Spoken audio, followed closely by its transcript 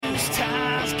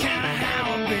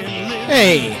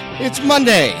Hey, it's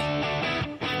Monday.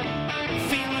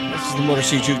 This is the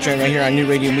Morrissey Juke train right here on New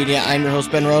Radio Media. I'm your host,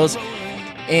 Ben Rose,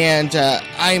 and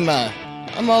I'm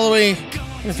all the way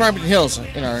in Farmington Hills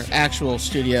in our actual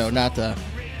studio, not the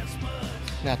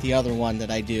other one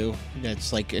that I do.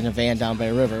 That's like in a van down by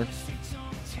a river.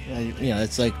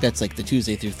 That's like the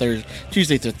Tuesday through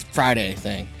Friday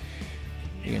thing.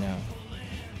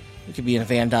 It could be in a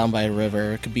van down by a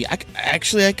river. It could be.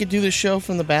 I could do the show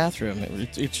from the bathroom.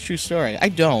 It's a true story. I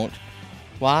don't.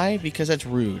 Why? Because that's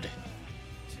rude.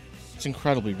 It's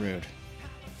incredibly rude.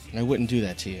 And I wouldn't do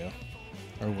that to you.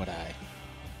 Or would I?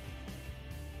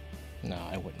 No,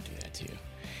 I wouldn't do that to you.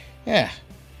 Yeah.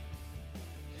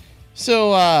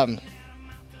 So,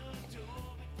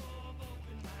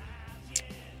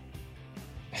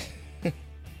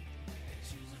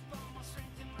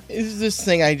 is this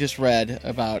thing I just read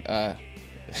about, I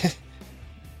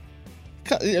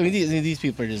mean, these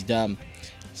people are just dumb.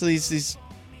 So these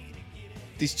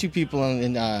two people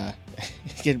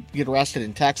get arrested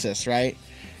in Texas, right?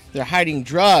 They're hiding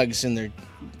drugs in their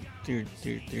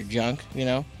junk,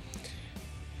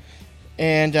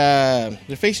 and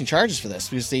they're facing charges for this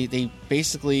because they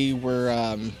basically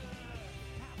were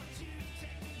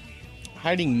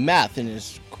hiding meth in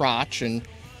his crotch, and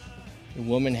the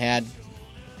woman had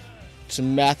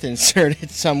some meth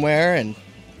inserted somewhere, and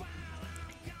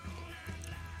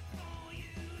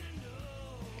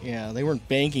yeah, they weren't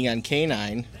banking on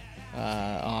canine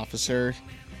officer.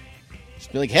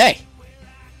 Just be like, hey,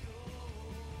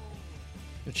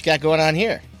 what you got going on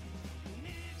here?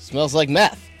 Smells like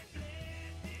meth.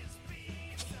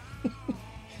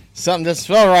 Something doesn't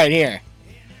smell right here.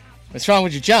 What's wrong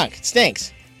with your junk? It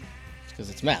stinks. It's because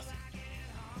it's meth.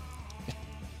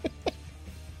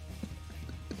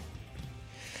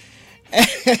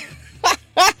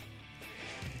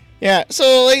 Yeah,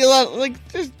 so like a lot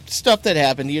there's stuff that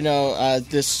happened,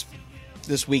 this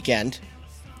weekend.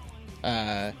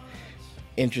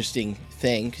 Interesting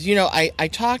thing, because I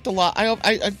talked a lot.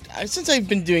 I since I've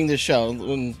been doing this show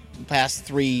in the past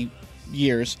 3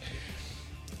 years,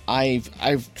 I've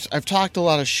talked a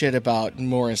lot of shit about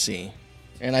Morrissey,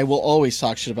 and I will always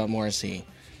talk shit about Morrissey.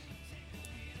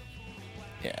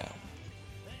 Yeah.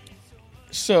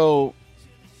 So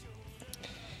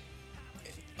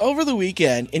over the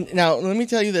weekend, and now let me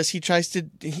tell you this: he tries to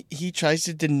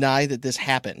deny that this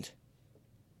happened,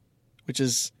 which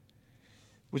is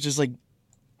like,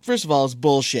 first of all, it's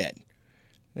bullshit.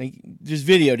 Like, there's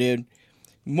video, dude.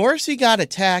 Morrissey got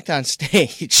attacked on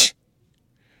stage.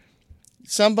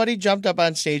 Somebody jumped up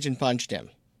on stage and punched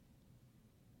him.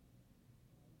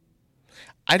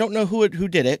 I don't know who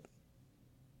did it,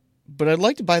 but I'd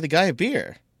like to buy the guy a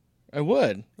beer. I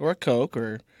would, or a Coke,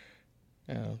 or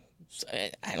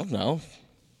I don't know.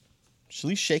 Just at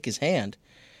least shake his hand.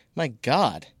 My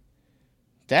God,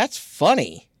 that's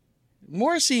funny.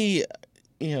 Morrissey,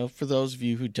 for those of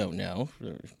you who don't know,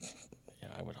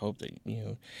 I would hope that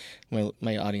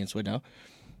my audience would know,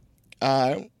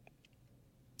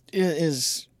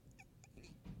 is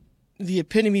the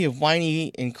epitome of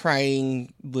whiny and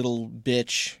crying little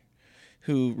bitch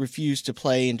who refused to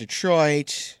play in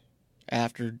Detroit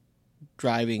after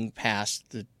driving past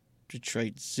the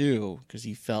Detroit Zoo because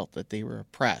he felt that they were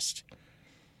oppressed.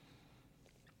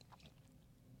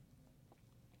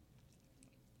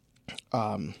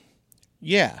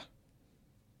 Yeah.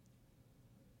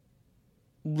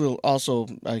 Also,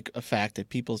 like, a fact that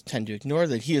people tend to ignore,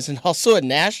 that he is also a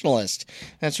nationalist.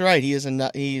 That's right. He is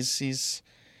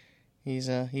he's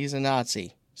a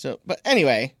Nazi. So, but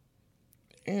anyway,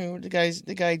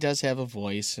 the guy does have a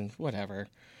voice and whatever.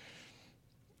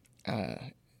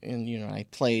 And I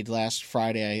played last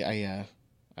Friday.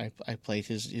 I played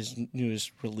his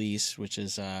newest release, which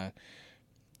is a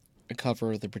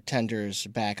cover of the Pretenders'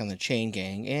 "Back on the Chain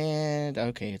Gang." And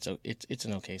okay, it's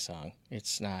an okay song.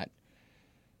 It's not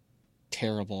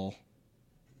terrible.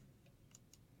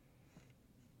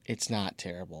 It's not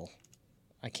terrible.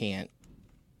 I can't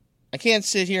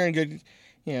sit here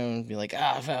and be like,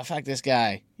 fuck this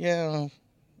guy.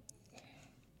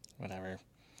 Whatever.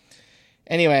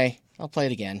 Anyway, I'll play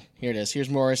it again. Here it is. Here's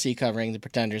Morrissey covering the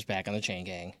Pretenders' "Back on the Chain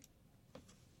Gang."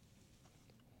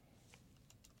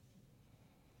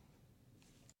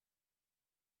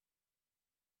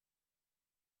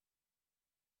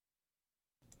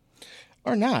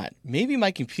 Or not. Maybe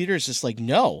my computer is just like,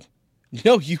 no,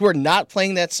 you are not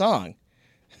playing that song.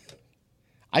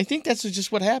 I think that's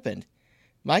just what happened.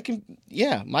 My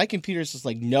computer's just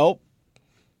like, nope,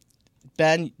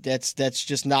 Ben, that's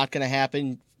just not going to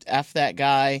happen. F that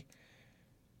guy.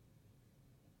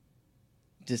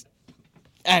 Just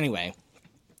anyway,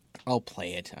 I'll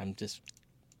play it.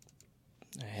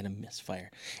 I had a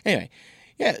misfire. Anyway,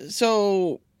 yeah.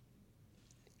 So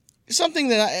something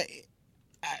that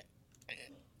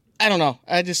I don't know.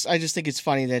 I just think it's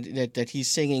funny that he's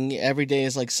singing "Every Day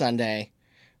Is Like Sunday,"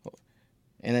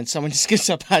 and then someone just gets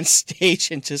up on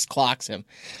stage and just clocks him.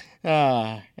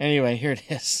 Anyway, here it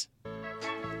is.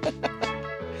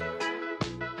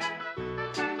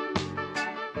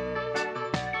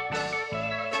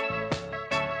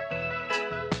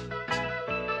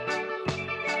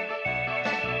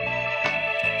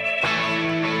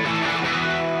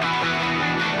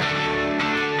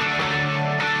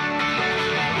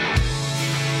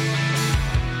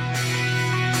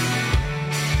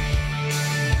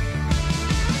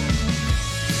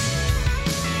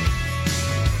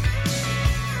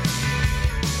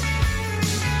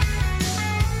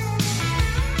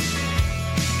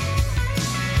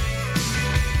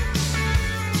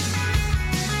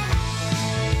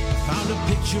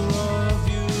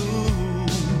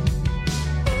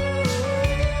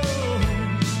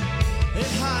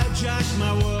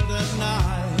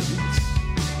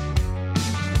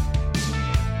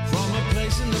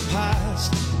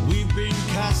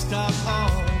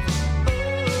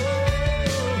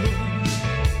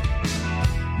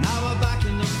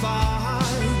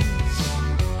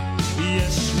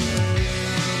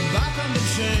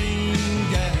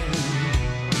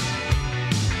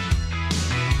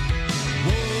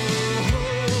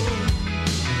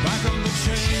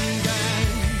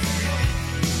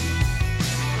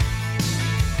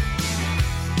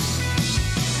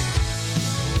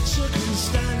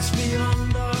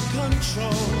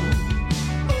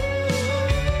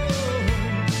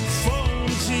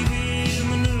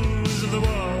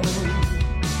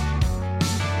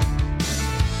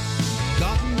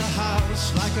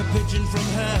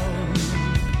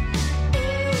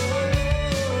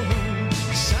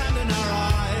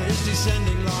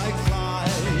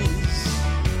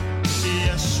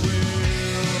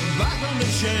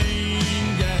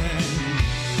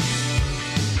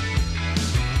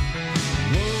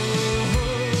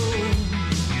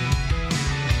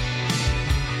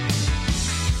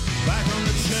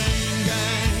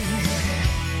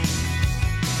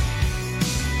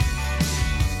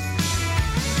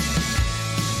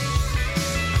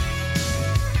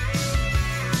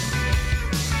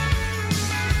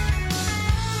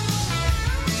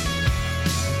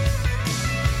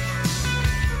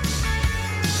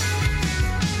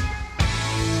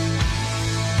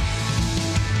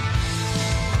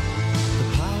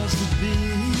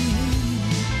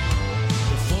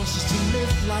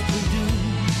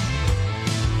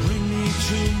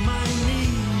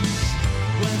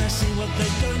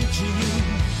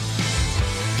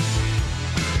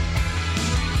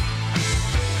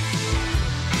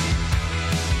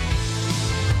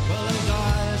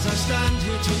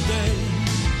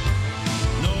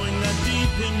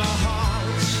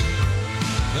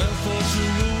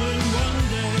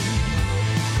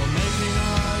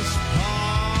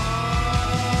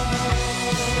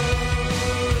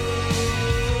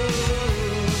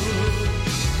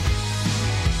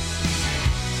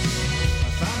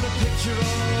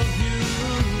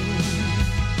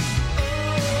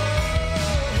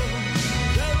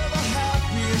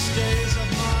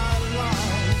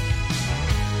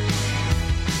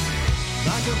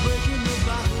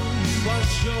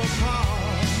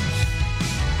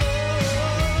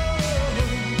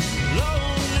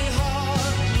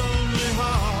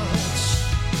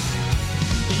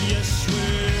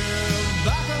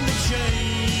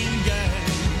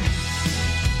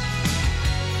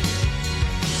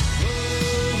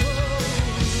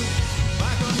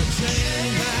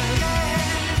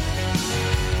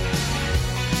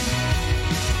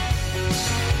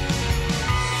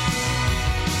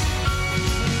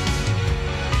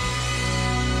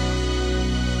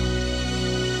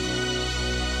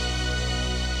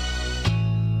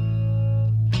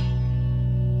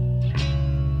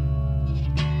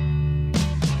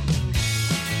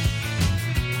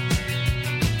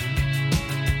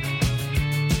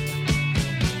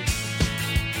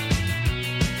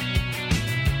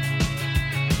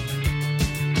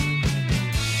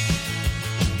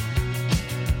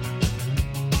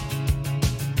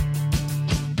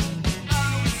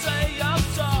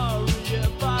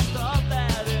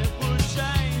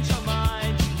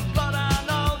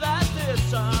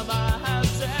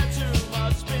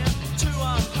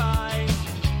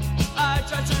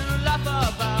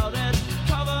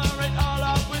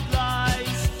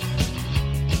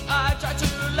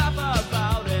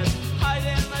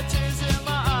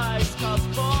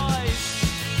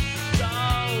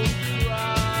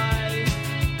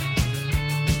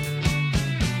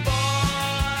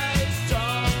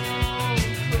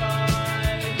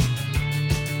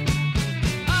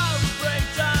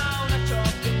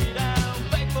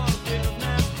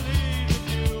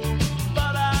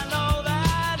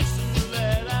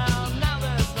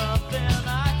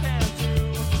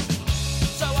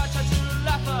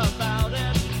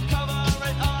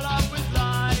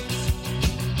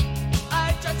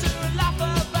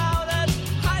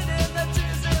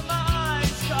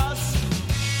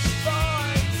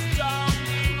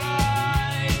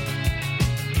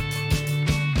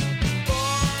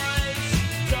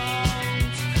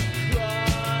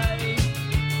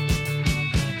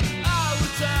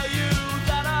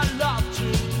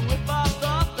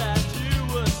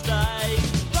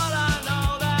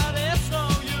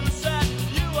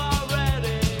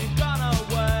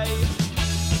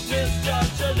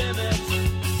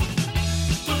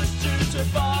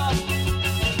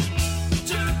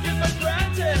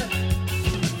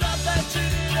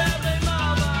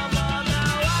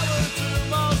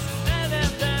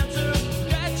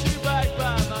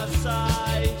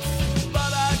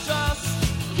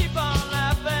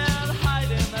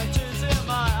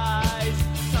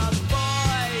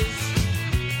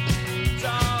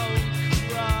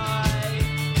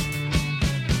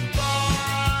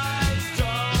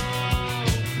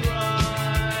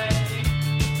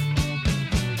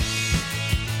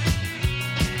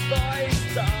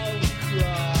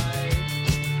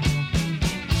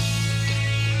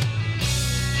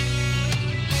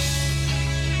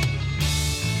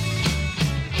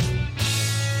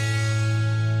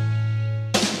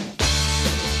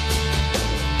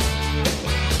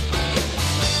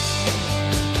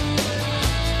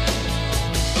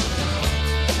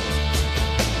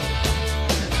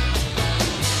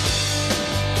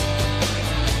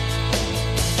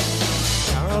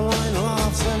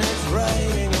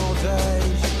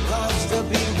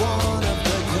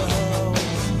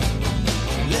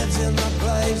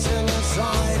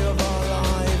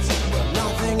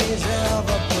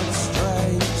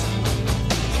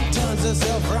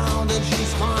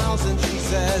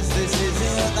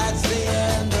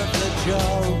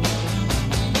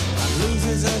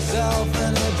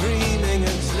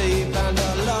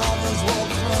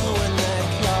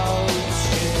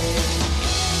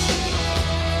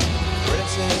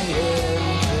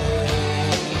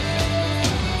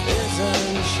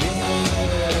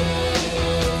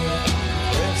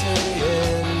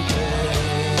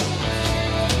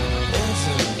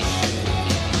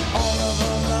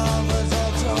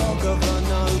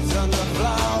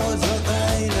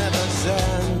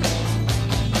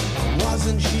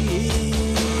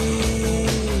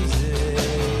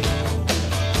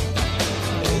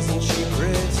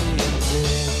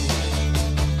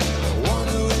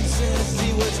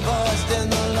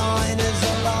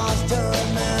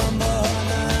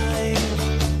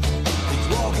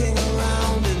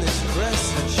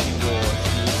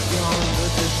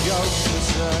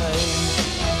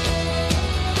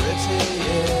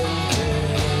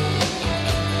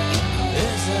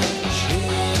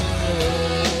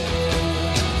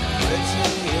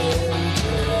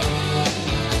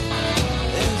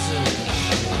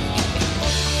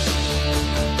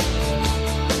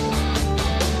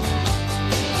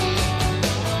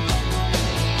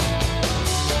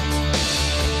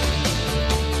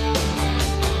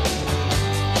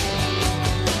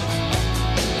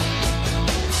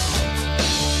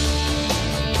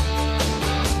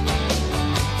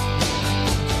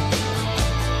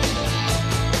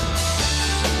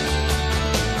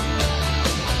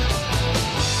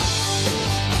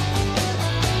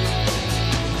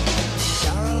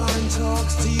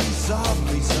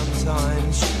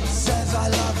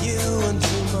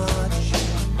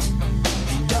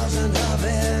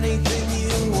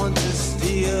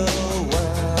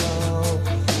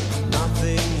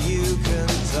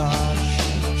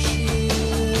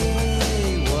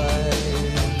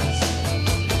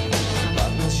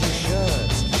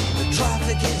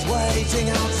 waiting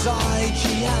outside.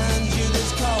 She hands you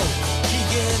this coat, she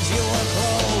gives you her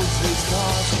clothes. These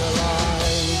cars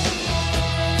collide.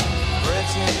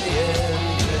 Pretty in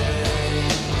pain,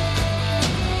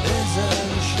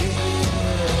 isn't she?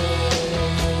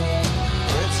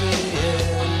 Pretty in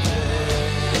pain,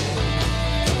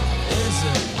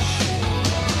 isn't she?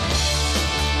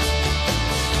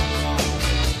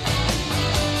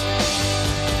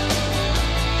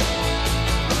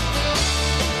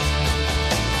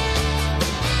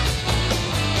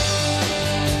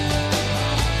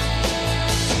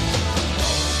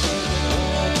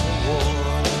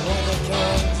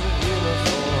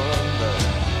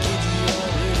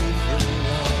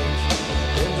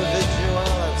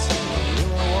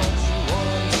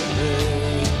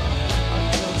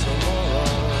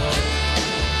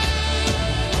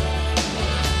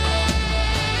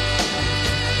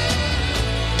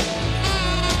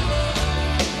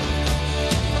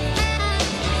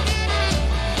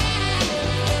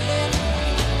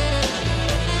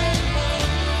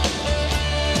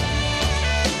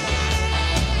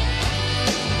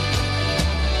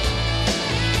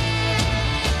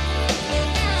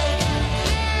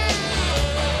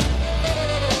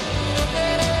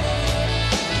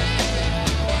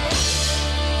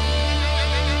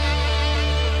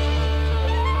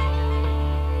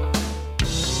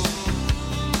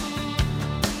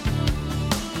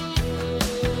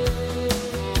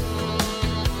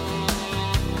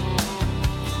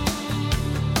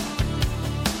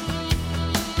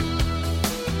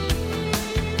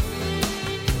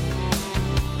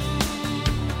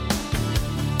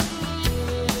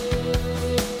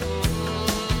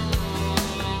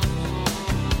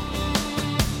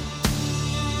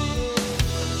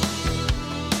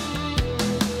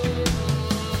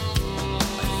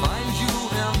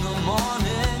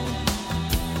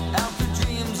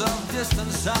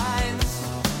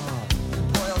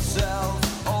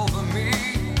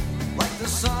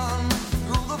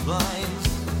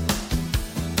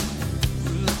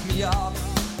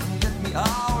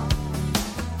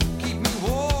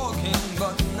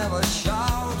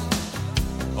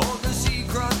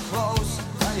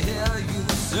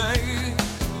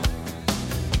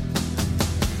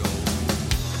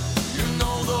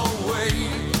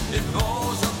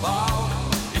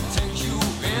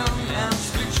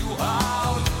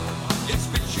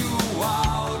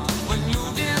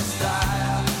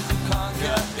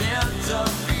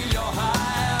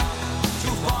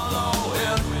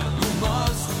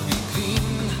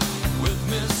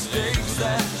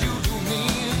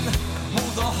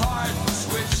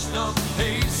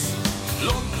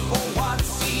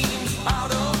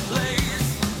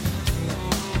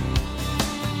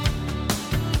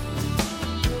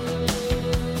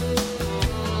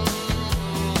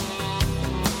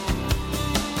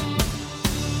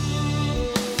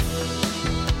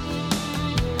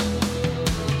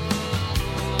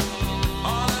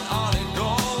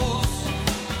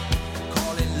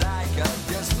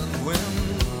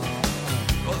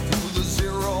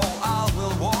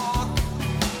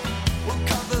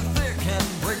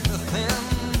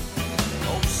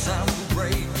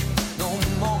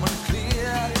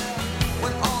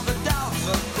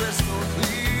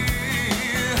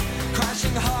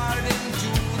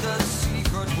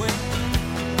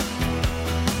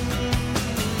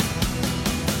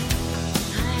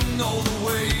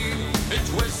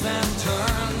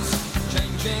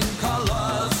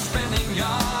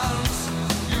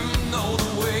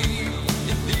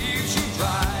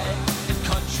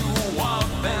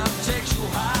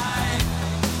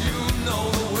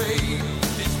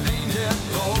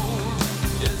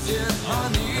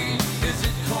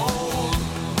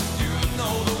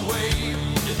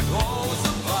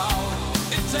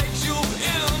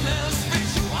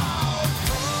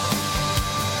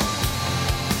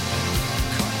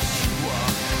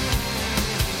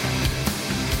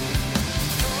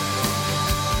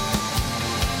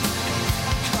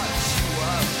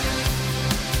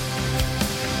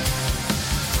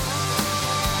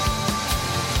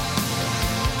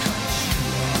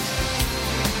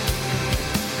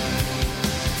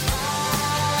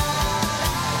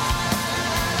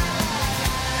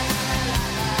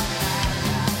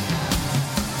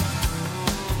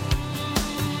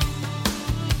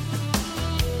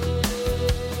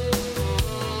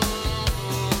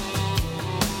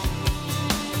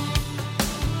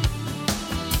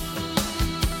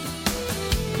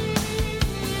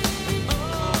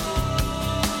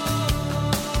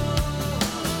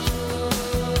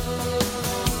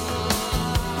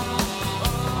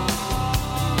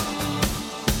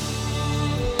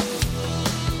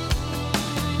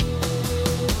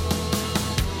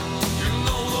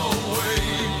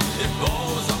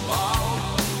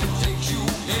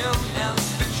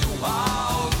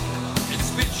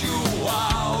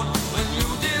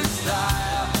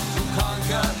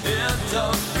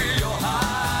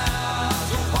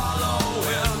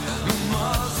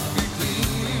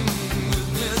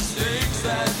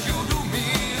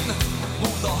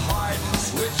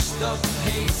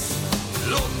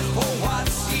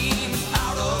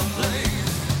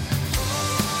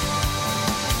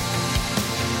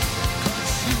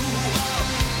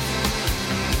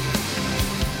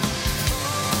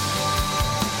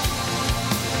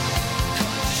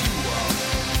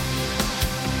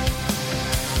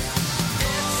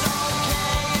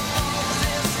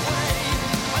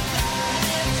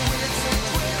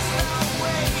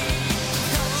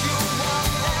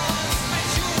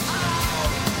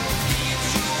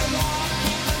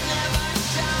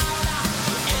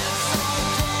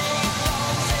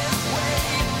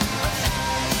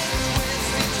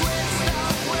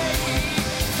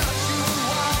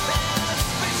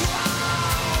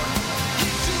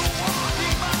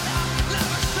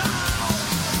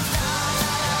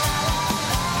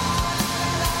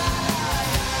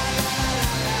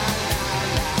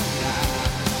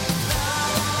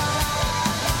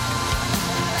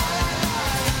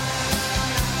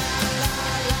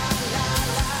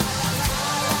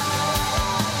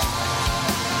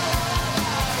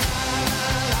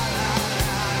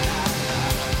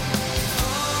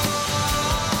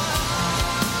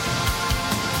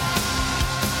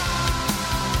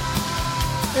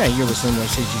 Yeah, you're listening to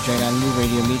City Joint on New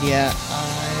Radio Media.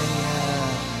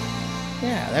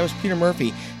 Yeah, that was Peter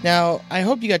Murphy. Now, I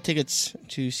hope you got tickets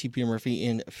to see Peter Murphy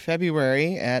in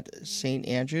February at St.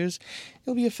 Andrews.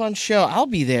 It'll be a fun show. I'll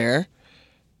be there.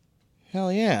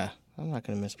 Hell yeah. I'm not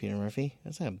going to miss Peter Murphy.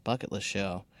 That's a bucket list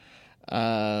show.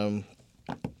 So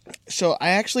I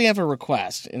actually have a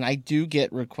request, and I do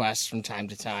get requests from time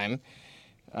to time.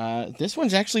 This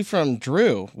one's actually from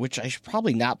Drew, which I should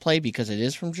probably not play because it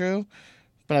is from Drew,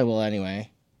 but I will anyway.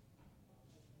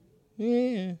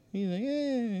 Yeah, he's like,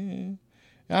 yeah.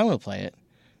 I'm gonna play it.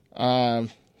 Yeah,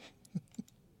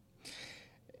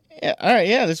 all right,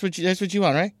 yeah, that's what you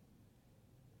want, right?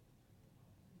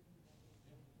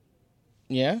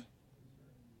 Yeah.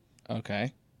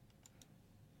 Okay.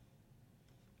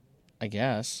 I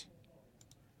guess.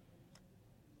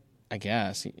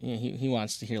 He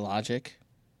wants to hear Logic.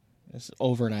 It's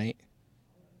Overnight.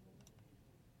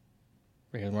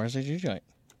 Regular Morrissey joint.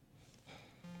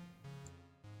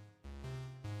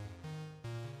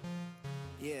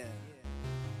 Yeah.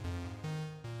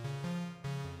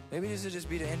 Maybe this will just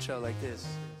be the intro like this.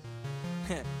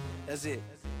 That's it.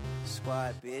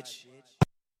 Squad, bitch.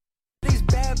 These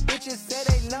bad bitches say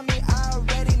they love me, I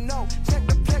already know. Check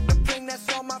the ping that's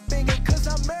on my finger, cause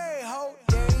I'm married, ho.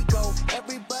 There you go.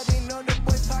 Everybody know the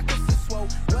boy pockets are swole.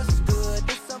 What's good?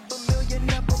 This unfamiliar,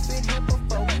 never been here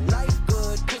before. Life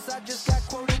good, cause I just got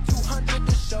quoted 200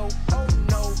 to show. Oh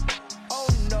no,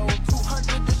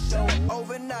 200 to show.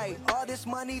 Overnight, all this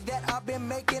money that I've been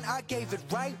making, I gave it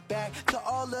right back to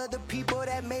all of the people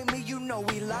that made me, you know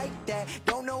we like that.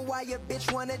 Don't know why your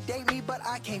bitch wanna date me, but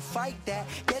I can't fight that.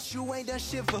 Guess you ain't done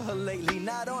shit for her lately,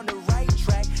 not on the right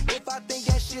track. If I think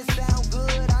that shit sound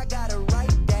good, I gotta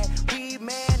write that. Weed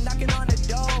man knocking on the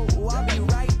door, I'll be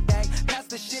right back. Pass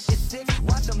the shit to 6,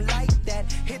 watch them like that.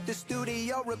 Hit the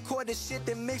studio, record the shit,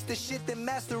 then mix the shit, then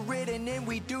master it, and then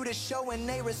we do the show and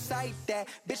they recite that.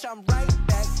 Bitch, I'm right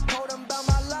back. Told them about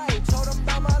my life, told them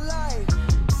about my life.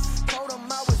 Told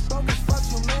them I was broke as fuck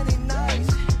too many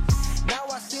nights. Now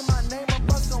I see my name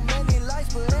above so many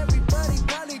lights, but everybody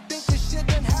probably think this shit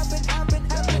done happen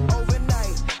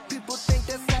overnight. People think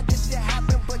that's how this shit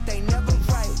happened, but they never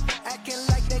right. Acting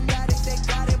like they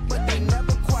got it, but they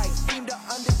never quite seem to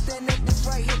understand that this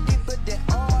right here deeper than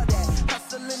all that.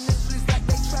 Hustling the streets like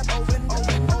they trap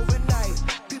overnight.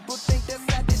 People think that's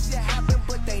how this shit happened,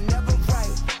 but they never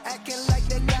right. Acting like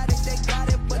they got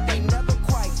it, but they never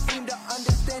quite seem to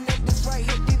understand that this right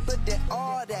here deeper than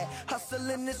all that.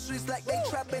 Hustling the streets like they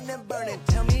trapping and burning.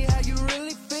 Tell me how you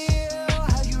really feel,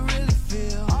 how you really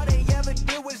feel. All they ever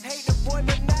did was hate the boy,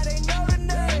 but now they know the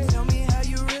name. Tell me how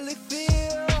you really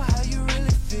feel, how you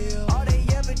really feel. All they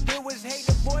ever did was hate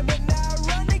the boy, but now I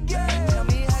run the game. Tell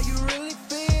me how you really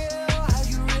feel, how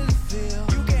you really feel.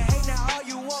 You can hate now all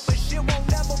you want, but shit won't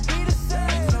never be the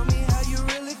same. Tell me how you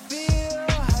really feel,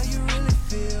 how you really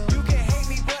feel. You can hate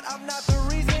me, but I'm not the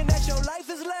reason that your life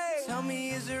is lame. Tell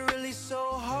me, is it really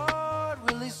so hard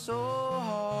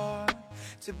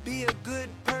to be a good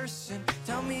person?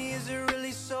 Tell me, is it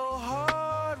really so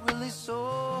hard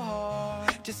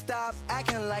to stop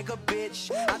acting like a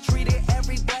bitch? I treated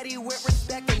everybody with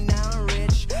respect and now I'm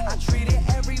rich. I treated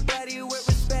everybody with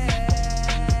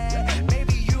respect.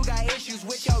 Maybe you got issues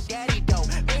with your daddy though.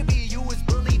 Maybe you was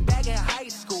bullied back in high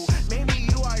school. Maybe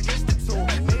you are just a tool.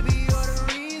 Maybe you're the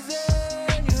reason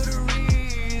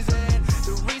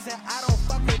I don't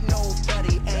fuck with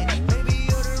nobody. And maybe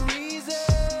you're the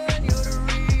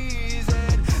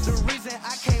reason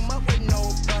I came up with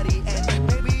nobody. And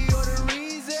maybe you're the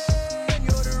reason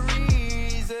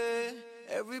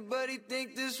everybody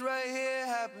think this right here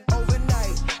happened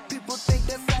overnight. People think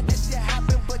that's how this shit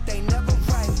happened, but they never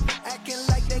right. Acting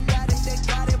like they got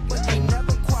it, but they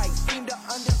never quite seem to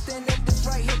understand that this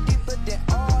right here deeper than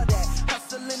all that.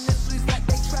 Hustling the streets like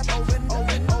they trap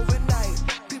overnight.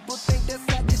 People think that's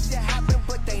how this shit happened,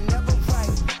 but they never right.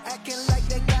 Acting like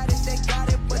they got it,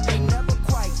 but they never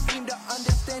quite seem to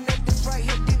understand that this right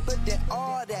here deeper than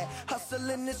all that.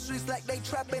 Hustling the streets like they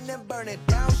trapping and burning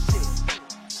down shit.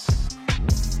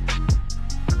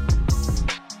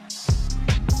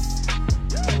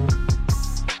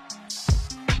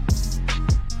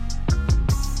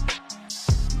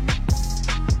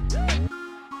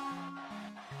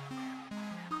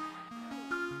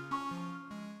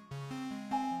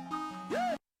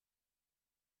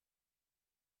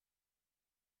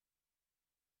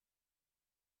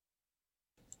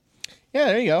 Yeah,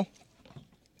 there you go.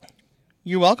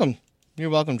 You're welcome. You're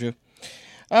welcome, Drew.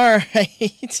 All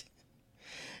right.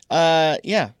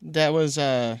 Yeah, that was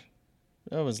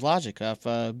Logic off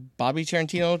Bobby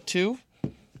Tarantino 2.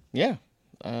 Yeah,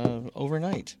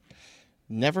 Overnight.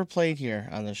 Never played here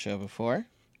on the show before.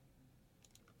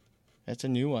 It's a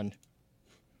new one.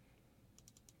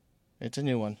 It's a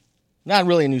new one. Not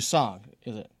really a new song,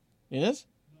 is it? It is?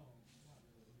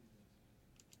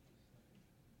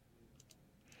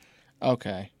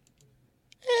 Okay.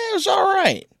 It was all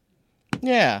right.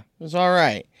 Yeah, it was all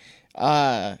right.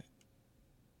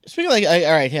 Speaking of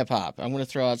all right, hip hop. I'm going to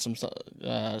throw out something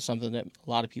that a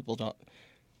lot of people don't,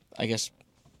 I guess,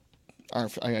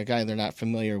 aren't a guy they're not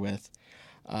familiar with.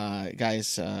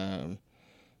 Guys, and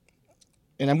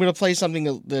I'm going to play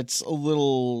something that's a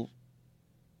little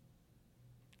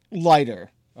lighter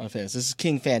of his. This is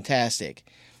King Fantastic.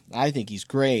 I think he's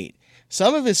great.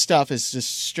 Some of his stuff is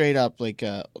just straight up like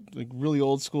really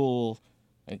old school,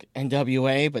 like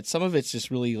NWA, but some of it's just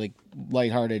really like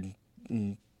lighthearted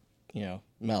and,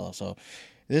 mellow. So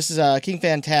this is King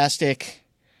Fantastic,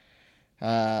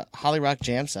 Holly Rock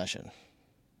Jam Session.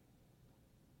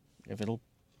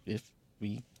 If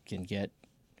we can get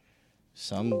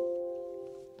some,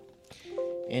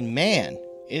 and man,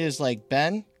 it is like,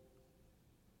 Ben,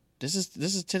 this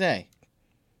is today.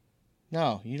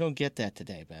 No, you don't get that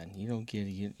today, Ben. You don't get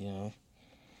it,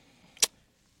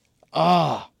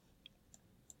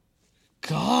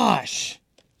 Gosh.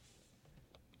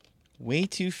 Way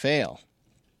to fail.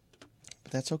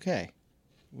 But that's okay.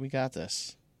 We got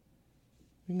this.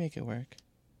 We make it work.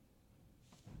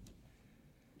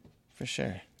 For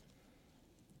sure.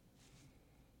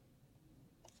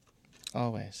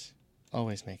 Always.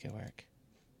 Always make it work.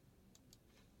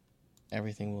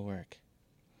 Everything will work.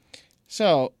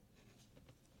 So,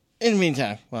 in the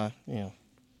meantime,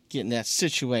 getting that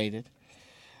situated.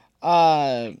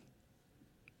 I'm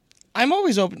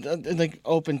always open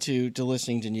to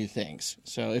listening to new things.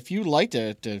 So if you'd like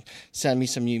to send me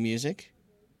some new music,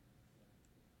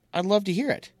 I'd love to hear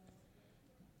it.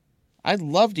 I'd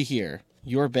love to hear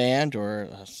your band or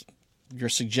your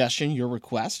suggestion, your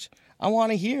request. I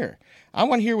want to hear. I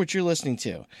want to hear what you're listening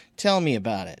to. Tell me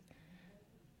about it.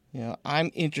 I'm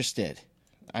interested.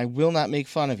 I will not make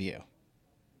fun of you.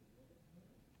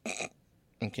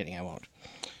 I'm kidding, I won't.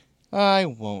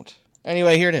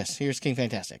 Anyway, here it is. Here's King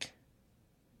Fantastic.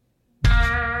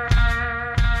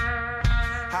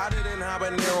 Hotter than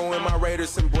habanero in my Raider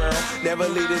sombrero. Never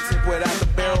leave a tip without the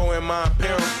barrel in my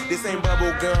apparel. This ain't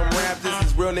bubble gum rap, this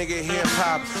is real nigga hip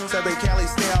hop. Southern Cali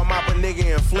style, mop a nigga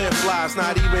in flip flops.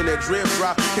 Not even a drip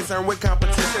drop. Concerned with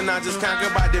competition, I just conquer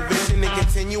by division and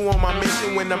continue on my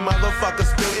mission. When the motherfucker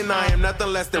spitting, I am nothing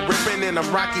less than ripping. And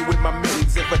I'm rocky with my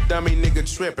mittens if a dummy nigga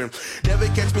tripping. Never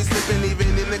catch me slipping, even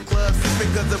in the club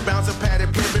sipping. Cause the bouncer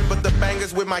padded pimping. But the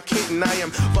bangers with my kitten, I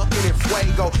am fucking in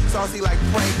fuego. Saucy like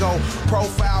Prego.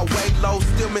 Profile way low,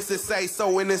 still missin' say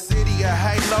so. In the city of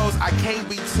halos, I can't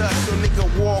be touched. So nigga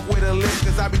walk with a limp,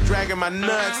 cause I be dragging my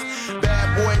nuts.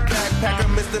 Bad boy backpacker,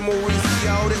 Mr. Morrissey.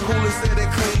 The coolest said it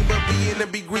clean, but being to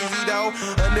be greasy though.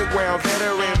 Underground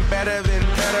veteran, better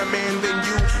man than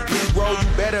you. Negro,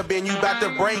 you better been. You bout to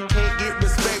break, can't get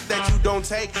respect that you don't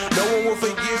take. No one will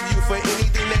forgive you for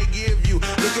anything they give you.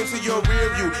 Look into your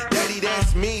rear view, daddy,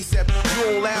 that's me. Except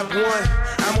you on lap 1,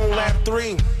 I'm on lap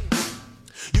 3.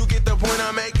 You get the point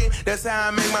I'm making? That's how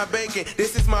I make my bacon.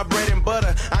 This is my bread and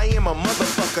butter. I am a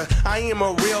motherfucker. I am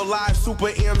a real live super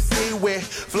MC with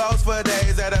flows for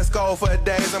days at a skull for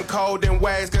days. I'm cold in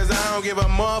ways cause I don't give a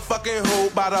motherfucking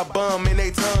hoot about a bum in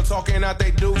they tongue talking out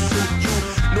they do. Shoot you.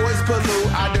 Noise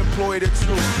pollute, I deploy the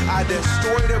truth. I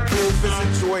destroy the proof,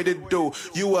 it's a joy to do.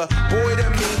 You a boy to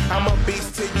me, I'm a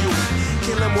beast to you.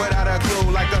 Kill him without a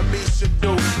clue like a beast should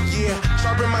do. Yeah,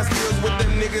 sharpen my skills with the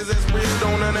niggas that's real.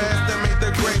 Don't underestimate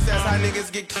the grace, that's how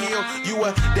niggas get killed. You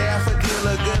a daffodil,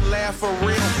 a good laugh for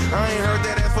real. I ain't heard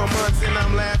that ass for months and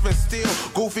I'm laughing still.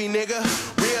 Goofy nigga,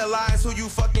 realize who you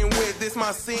fucking with. This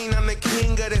my scene, I'm the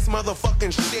king of this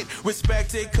motherfucking shit.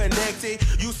 Respected, connected,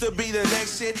 used to be the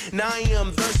next shit. Now I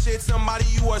am the shit. Somebody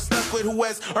you are stuck with who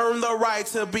has earned the right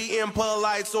to be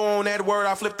impolite. So on that word,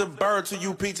 I flip the bird to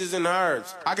you peaches and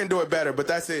herbs. I can do it better, but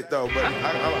that's it though. But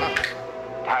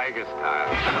Tiger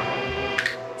style.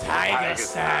 Tiger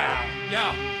style.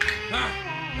 Yo.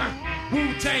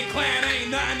 Wu-Tang Clan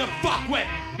ain't nothing to fuck with.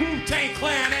 Wu-Tang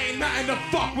Clan ain't nothing to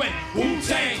fuck with.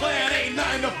 Wu-Tang Clan ain't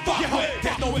nothing to fuck with.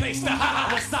 There's no place to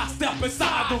hide once I step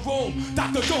inside the room.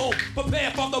 Dr. Doom,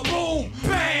 prepare for the boom.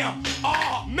 Bam!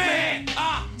 Oh man,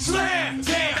 I slam.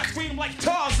 Damn, I scream like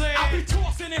Tarzan. I be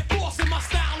tossing and forcing, my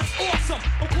style is awesome.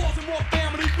 I'm causing more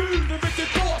family food than Richard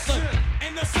Dawson.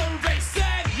 And the survey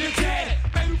said you're dead.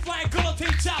 Baby flying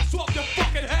guillotine chops off your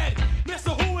fucking head.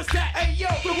 Mister, who is that? Hey yo,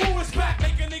 the who is back,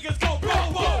 making niggas go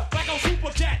boom boom like a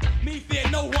super jet. Me fear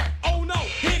no one. Oh no,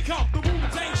 here come the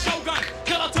Wu-Tang Shogun.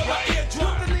 Killer to the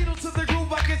eardrum. Put the needle to the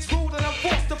groove, I get screwed and I'm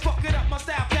forced to fuck it up. My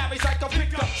style carries like a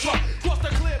pickup truck. Cross the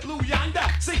clear blue yonder.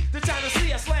 See the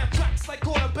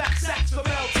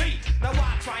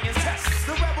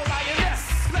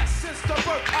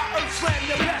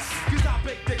your best, cause I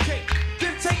bake the cake.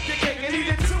 Then take the cake and eat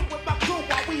it too with my crew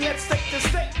while we head state to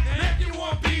state. And if you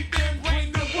want beef, then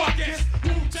bring the buckets.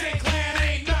 Wu-Tang Clan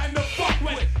ain't nothing to fuck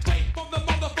with. Straight from the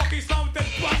motherfucking slums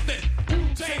that's busted.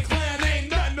 Wu-Tang Clan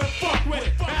ain't nothing to fuck with.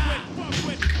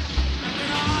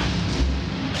 Nothing on.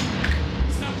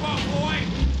 Step up, boy.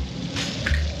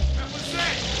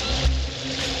 Represent.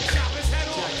 Chop his head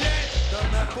off, kid. The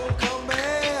map will come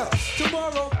out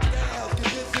tomorrow. Now,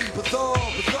 conditions bizarro.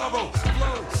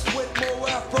 Flow with more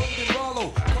afro than Rollo.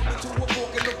 Coming to a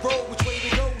fork in the road, which way to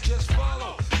go? Just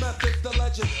follow. Method's the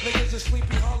legend, niggas is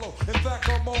Sleepy Hollow. In fact,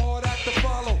 I'm a hard act to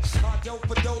follow. I do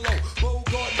for Dolo,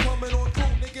 Bogart coming on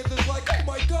through. Niggas is like, oh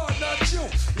my God, not you.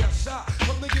 Yes, I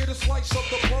come to get a slice of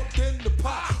the pumpkin, the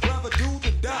pie. Rather do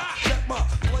than die. Check my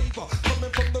flavor,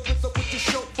 coming from the rhythm with the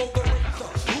show for the razor.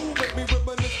 Who make me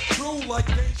reminisce true like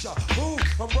deja vu?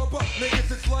 I'm rubber,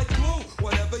 niggas, it's like glue.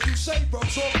 Whatever you say,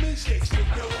 rubs off me. Sticks to you.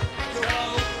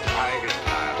 Tiger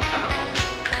style.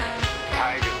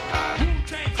 Tiger style.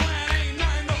 Wu-Tang Clan ain't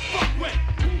nothing to fuck with.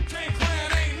 Wu-Tang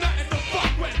Clan ain't nothing to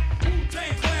fuck with.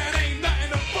 Wu-Tang Clan ain't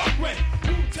nothing to fuck with.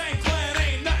 Wu-Tang Clan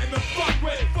ain't nothing to fuck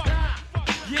with.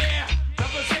 Yeah,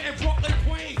 representing Brooklyn,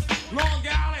 Queens, Long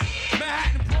Island,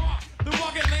 Manhattan, Bronx, the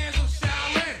rugged lands of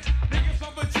Shaolin. Niggas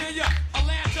from Virginia,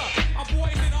 Atlanta, our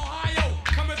boys in Ohio,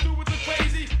 coming through with the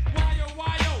crazy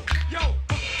wyo. Yo,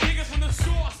 niggas from the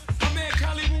source, my man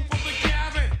Kelly Wu from the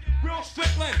Gavin, Real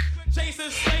Strickland, Jason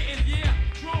Slayton, yeah,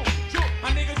 true. My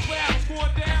nigga 12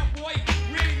 scored down, boy.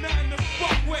 We ain't nothing to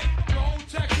fuck with. The whole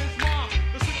Texas mob,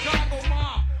 the Chicago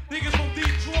mob, niggas from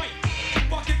Detroit,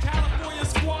 fucking California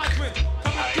squadron,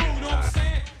 coming through, you know what I'm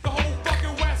saying? The whole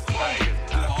fucking West Coast,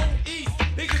 to the whole East,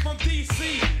 niggas from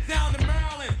DC, down to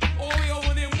Maryland, all the way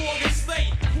over there, Morgan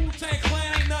State. Wu-Tang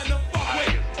Clan ain't nothing to fuck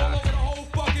with. All over the whole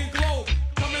fucking globe,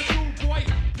 coming through, boy.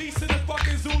 Peace to the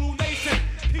fucking Zulu Nation.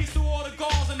 Peace to all the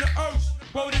gods and the earth.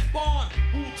 Word is born.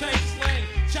 Wu-Tang slang,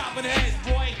 chopping heads,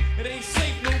 boy. It ain't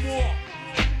safe no more.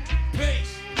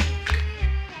 Peace.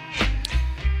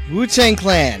 Wu-Tang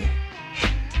Clan.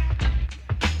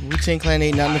 Wu-Tang Clan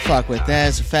ain't nothing to fuck with. That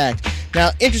is a fact.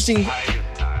 Now, interesting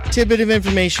tidbit of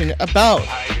information about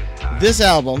this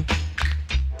album.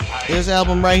 This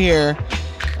album right here,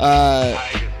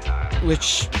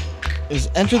 which is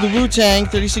Enter the Wu-Tang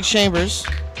 36 Chambers,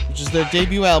 which is their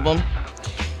debut album.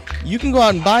 You can go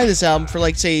out and buy this album for,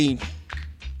 like, say,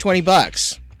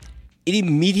 $20. It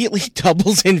immediately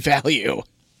doubles in value.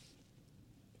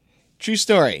 True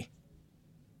story.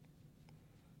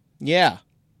 Yeah.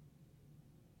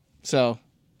 So,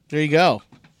 there you go.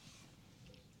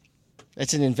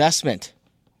 That's an investment.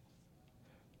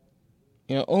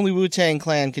 You know, only Wu-Tang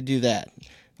Clan could do that.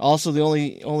 Also, the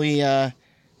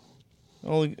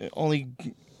only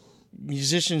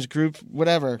musicians group,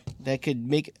 whatever, that could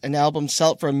make an album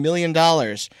sell for $1 million.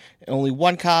 Only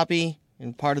one copy,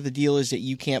 and part of the deal is that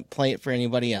you can't play it for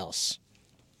anybody else.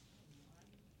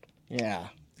 Yeah.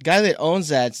 The guy that owns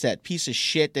that's that piece of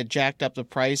shit that jacked up the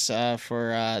price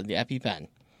for the EpiPen.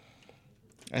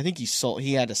 I think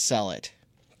he had to sell it.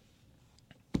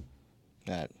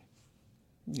 That,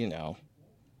 you know,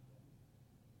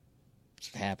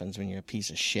 that's what happens when you're a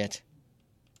piece of shit.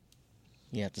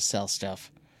 You have to sell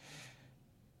stuff.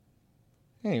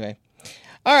 Anyway.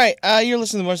 All right, you're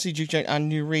listening to the Morrissey Juke Joint on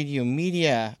New Radio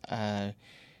Media. I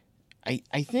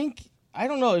think, I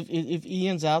don't know if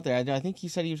Ian's out there. I think he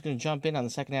said he was going to jump in on the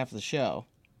second half of the show.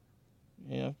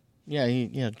 Yeah?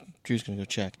 Yeah, Drew's going to go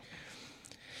check.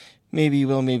 Maybe he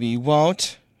will, maybe he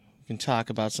won't. We can talk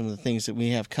about some of the things that we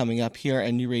have coming up here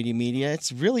at New Radio Media.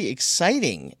 It's really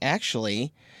exciting,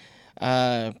 actually.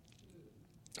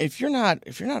 If you're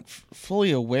not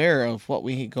fully aware of what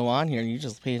we go on here, and you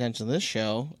just pay attention to this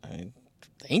show,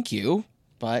 thank you.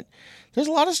 But there's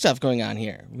a lot of stuff going on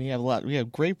here. We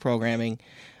have great programming.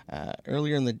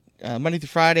 Earlier in the Monday through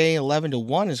Friday, 11 to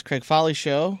 1 is Craig Foley's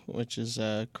show, which is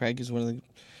Craig is one of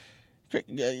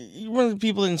the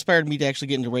people that inspired me to actually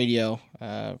get into radio.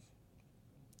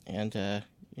 And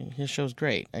his show's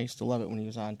great. I used to love it when he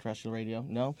was on terrestrial radio.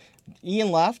 No,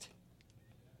 Ian left.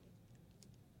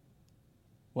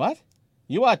 What?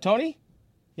 You what, Tony?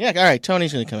 Yeah, all right,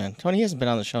 Tony's going to come in. Tony hasn't been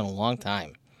on the show in a long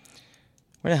time.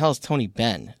 Where the hell has Tony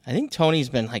been? I think Tony's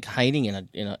been like hiding in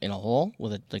a hole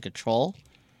with a troll.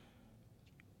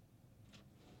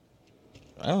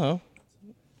 I don't know.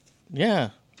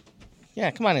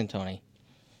 Yeah, come on in, Tony.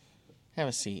 Have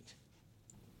a seat.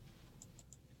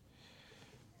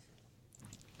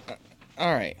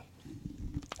 All right.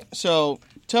 So,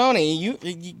 Tony, you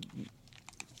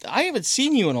I haven't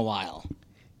seen you in a while.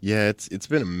 Yeah, it's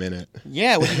been a minute.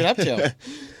 Yeah, what have you been up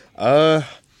to?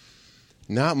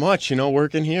 Not much,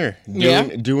 working here.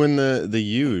 Doing the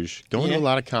huge. Going to a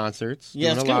lot of concerts.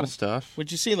 Yeah, doing a lot of stuff.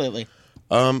 What'd you see lately?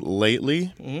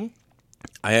 Lately,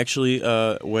 I actually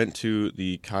went to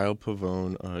the Kyle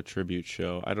Pavone tribute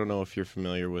show. I don't know if you're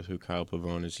familiar with who Kyle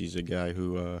Pavone is. He's a guy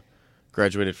who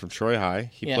graduated from Troy High.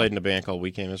 He played in a band called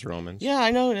We Came as Romans. Yeah,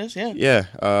 I know it is, yeah.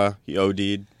 Yeah, he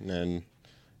OD'd, and it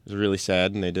was really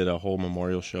sad, and they did a whole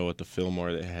memorial show at the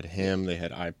Fillmore. They had him, they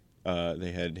had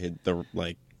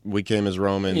We Came as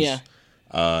Romans. Yeah.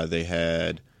 They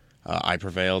had I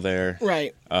Prevail there.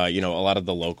 Right. A lot of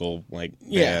the local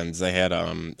bands. They had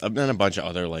and a bunch of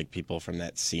other people from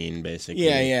that scene basically.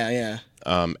 Yeah.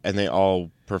 And they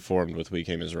all performed with We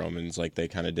Came as Romans. They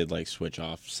kind of did switch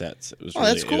off sets. It was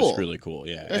that's cool. It was really cool.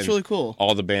 Yeah. That's really cool.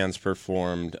 All the bands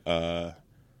performed.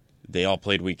 They all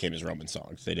played We Came as Romans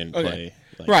songs. They didn't play.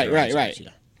 Right. songs,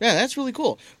 Yeah, that's really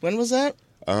cool. When was that?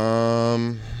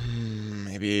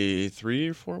 Maybe 3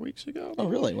 or 4 weeks ago. Oh,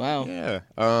 really? Wow. Yeah.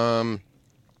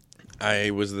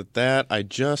 I was at that. I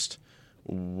just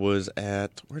was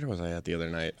at... Where was I at the other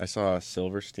night? I saw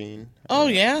Silverstein. Oh,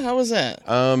 yeah? How was that?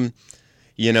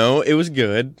 It was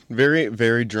good. Very,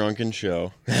 very drunken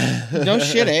show. No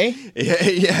shit, eh?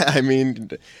 Yeah. I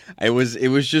mean, it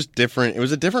was just different. It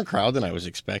was a different crowd than I was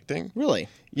expecting. Really?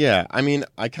 Yeah. I mean,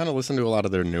 I kind of listened to a lot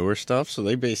of their newer stuff, so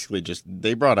they basically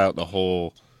they brought out the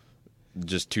whole...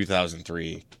 just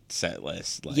 2003 set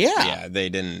list.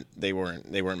 They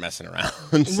weren't messing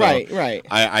around. So right.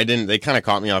 I didn't. They kind of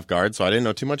caught me off guard, so I didn't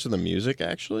know too much of the music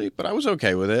actually, but I was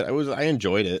okay with it. I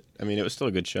enjoyed it. I mean, it was still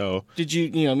a good show. Did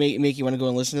you make you want to go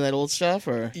and listen to that old stuff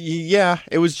or? Yeah,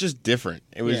 it was just different.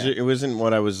 It wasn't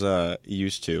what I was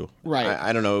used to. Right.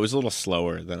 I don't know. It was a little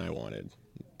slower than I wanted.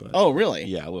 But, oh, really?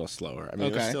 Yeah, a little slower. I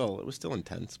mean, it was still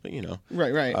intense, but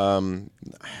Right. I'm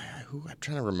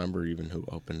trying to remember even who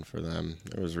opened for them.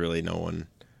 There was really no one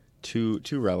too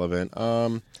relevant.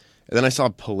 And then I saw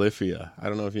Polyphia. I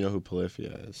don't know if you know who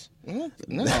Polyphia is. No,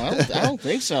 I don't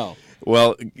think so.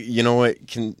 Well, you know what?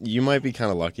 You might be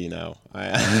kind of lucky now.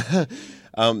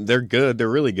 They're good. They're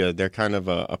really good. They're kind of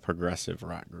a progressive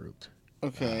rock group.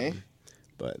 Okay.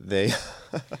 But they...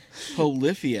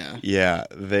 Polyphia. Yeah,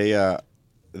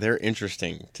 they're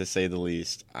interesting, to say the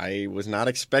least. I was not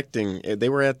expecting... They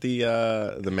were at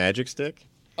the Magic Stick.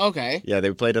 Okay. Yeah,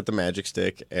 they played at the Magic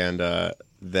Stick, and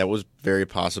that was very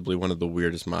possibly one of the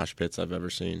weirdest mosh pits I've ever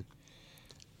seen.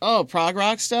 Oh, prog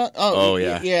rock stuff? Oh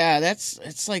yeah. Yeah,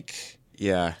 it's like...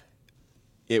 Yeah.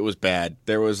 It was bad.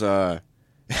 There was a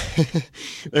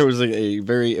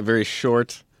very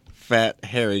short, fat,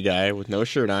 hairy guy with no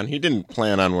shirt on. He didn't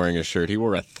plan on wearing a shirt. He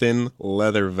wore a thin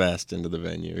leather vest into the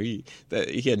venue. He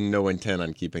had no intent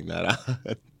on keeping that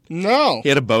on. No. He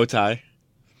had a bow tie,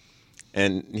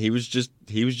 and he was just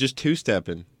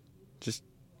two-stepping.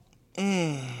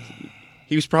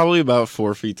 He was probably about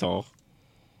 4 feet tall.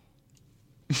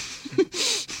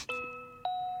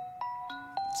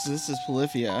 So this is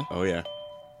Polyphia. Oh yeah.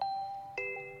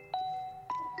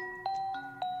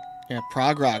 Yeah,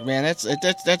 prog rock, man. That's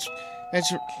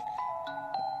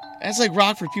like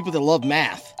rock for people that love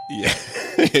math. Yeah,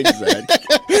 exactly.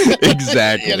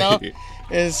 Exactly.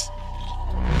 Is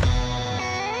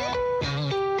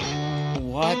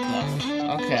what the?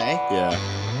 Okay. Yeah.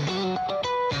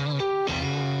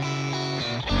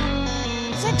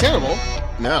 It's not terrible.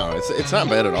 No, it's not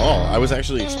bad at all. I was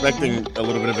actually expecting a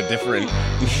little bit of a different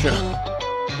show.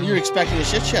 You were expecting a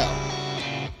shit show.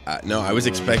 No, I was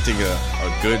expecting a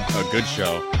good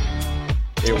show.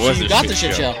 It was. So you got the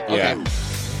shit show. Okay. Yeah.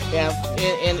 Yeah,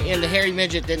 and the hairy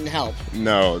midget didn't help.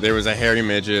 No, there was a hairy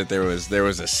midget. There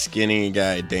was a skinny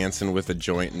guy dancing with a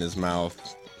joint in his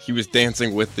mouth. He was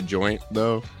dancing with the joint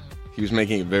though. He was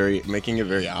making it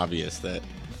very obvious that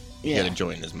he had a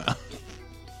joint in his mouth.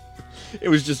 It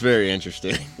was just very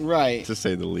interesting, right? To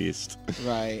say the least.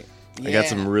 Right. Yeah. I got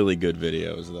some really good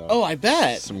videos though. Oh, I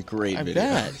bet. Some great videos.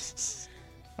 Bet.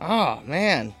 Oh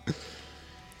man.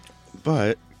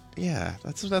 But yeah,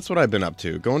 that's what I've been up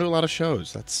to. Going to a lot of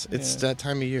shows. It's that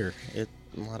time of year. A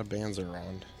lot of bands are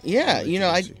around. Yeah,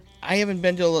 I haven't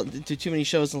been to too many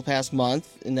shows in the past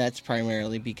month, and that's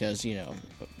primarily because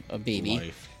a baby.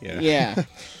 Life. Yeah. Yeah.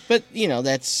 But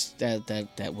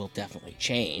that will definitely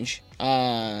change.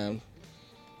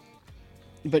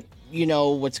 But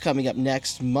what's coming up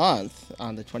next month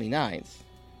on the 29th?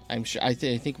 I'm sure. I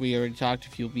think we already talked.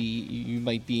 If you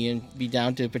might be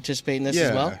down to participate in this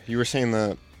as well. You were saying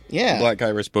that. Yeah. Black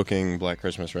Iris booking Black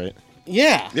Christmas, right?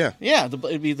 Yeah. Yeah. Yeah.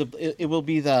 It will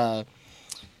be the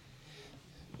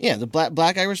Yeah, the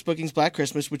Black Irish Bookings, Black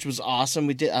Christmas, which was awesome.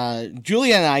 We did.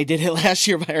 Julia and I did it last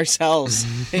year by ourselves.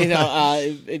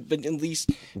 But at least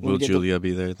Will Julia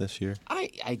be there this year?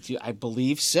 I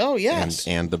believe so. Yes.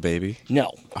 And the baby?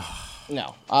 No.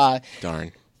 No.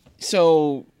 Darn.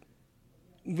 So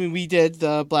when we did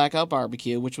the Blackout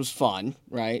Barbecue, which was fun,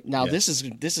 right? Now Yeah. this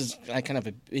is kind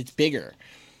of it's bigger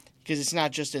because it's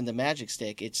not just in the Magic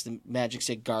Stick; it's the Magic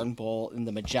Stick Garden Bowl and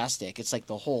the Majestic. It's like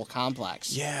the whole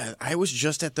complex. Yeah, I was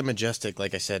just at the Majestic,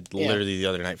 like I said, literally the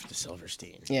other night for the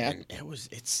Silverstein. Yeah. And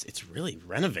it's really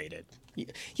renovated.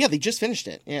 Yeah, they just finished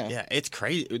it. Yeah. Yeah, it's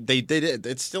crazy. They did.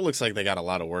 It still looks like they got a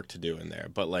lot of work to do in there,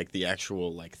 but like the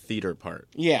actual like theater part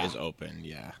is open.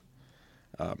 Yeah.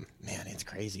 Man, it's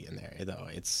crazy in there though.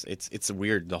 It's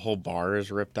weird. The whole bar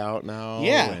is ripped out now.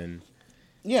 Yeah. And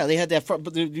Yeah, they had that front,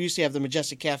 but they used to have the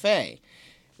Majestic Cafe,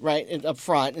 right, up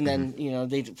front, and then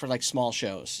they for like small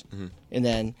shows, and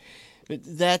then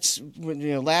that's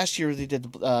when last year they did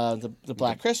the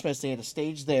Black Christmas. They had a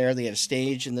stage there. They had a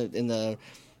stage in the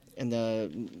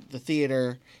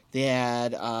theater. They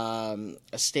had a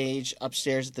stage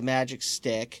upstairs at the Magic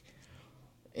Stick,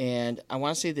 and I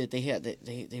want to say that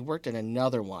they worked in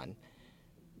another one,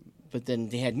 but then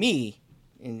they had me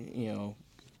in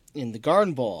the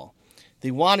Garden Bowl. They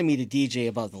wanted me to DJ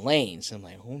above the lanes. I'm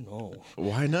like, oh no.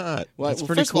 why not? Well, That's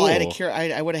pretty first cool. of all,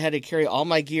 I would have had to carry all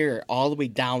my gear all the way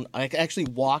down. I could actually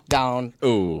walk down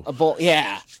Ooh. a bowl,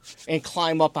 and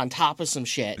climb up on top of some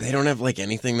shit. They don't have like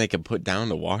anything they could put down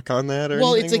to walk on that, or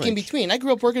Well, anything? it's like in between. I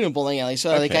grew up working in a bowling alley,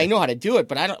 so like Okay. I know how to do it,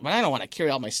 but I don't want to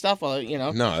carry all my stuff. While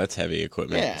No, that's heavy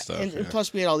equipment yeah. and stuff. And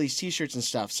plus we had all these T-shirts and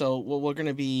stuff. So we're going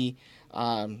to be,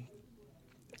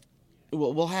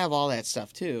 we'll have all that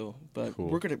stuff too. But Cool.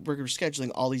 we're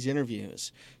scheduling all these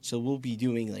interviews, so we'll be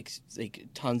doing like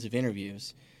tons of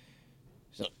interviews.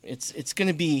 So it's going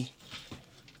to be.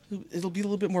 It'll be a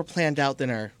little bit more planned out than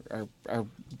our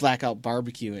Blackout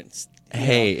Barbecue.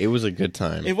 Hey, it was a good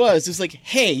time. It was like,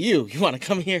 hey, you want to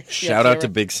come here? Shout out to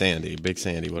Big Sandy. Big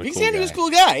Sandy, what a Big cool Sandy guy. was a cool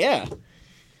guy, yeah.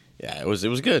 Yeah, it was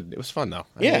good. It was fun though.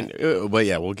 Yeah. But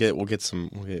yeah, we'll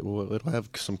have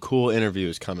some cool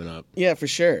interviews coming up. Yeah, for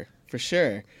sure.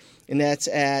 And that's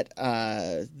at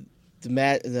the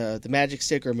Magic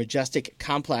Stick or Majestic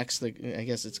Complex, I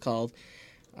guess it's called,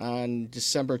 on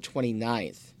December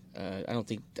 29th. I don't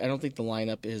think the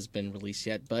lineup has been released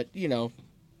yet, but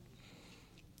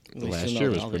Last year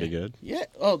was pretty good. Yeah.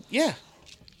 Oh, yeah.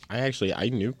 I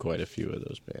knew quite a few of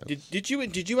those bands. Did you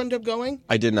end up going?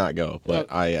 I did not go, but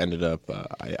Oh. I ended up.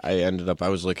 I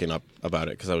was looking up about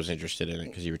it because I was interested in it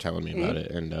because you were telling me about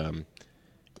it, and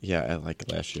like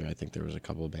last year, I think there was a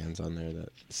couple of bands on there that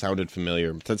sounded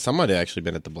familiar. Some had actually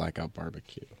been at the Blackout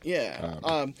Barbecue. Yeah.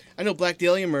 I know Black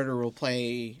Dahlia Murder will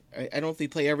play. I don't know if they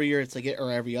play every year. It's like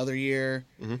or every other year.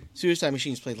 Mm-hmm. Suicide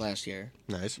Machines played last year.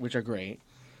 Nice. Which are great.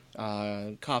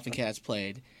 Coffin Cats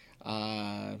played,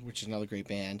 which is another great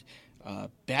band.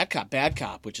 Bad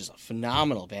Cop, which is a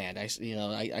phenomenal band.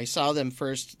 I saw them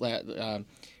first when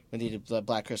they did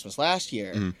Black Christmas last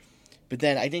year, but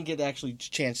then I didn't get actually a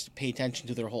chance to pay attention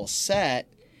to their whole set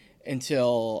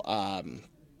until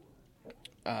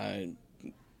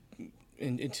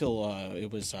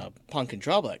it was Punk and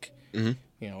Drublick.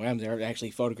 Mm-hmm. When they're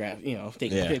actually photographed,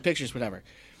 taking pictures, whatever.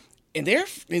 And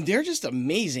they're just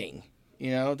amazing.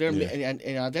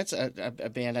 That's a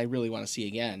band I really want to see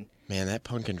again. Man, that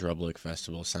Punk and Drublick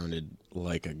festival sounded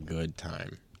like a good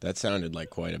time. That sounded like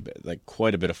quite a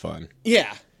bit of fun.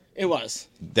 Yeah, it was.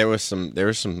 There were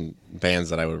some bands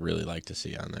that I would really like to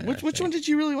see on there. Which one did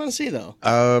you really want to see though?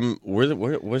 Were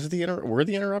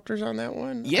the Interrupters on that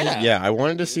one? Yeah. I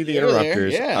wanted to see the They were there,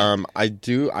 Interrupters.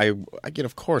 yeah.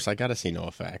 Of course I got to see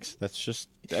NoFX. That's just.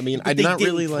 I mean, But I'm they not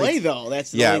didn't really play like. though.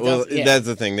 That's the Yeah, only well, yeah. that's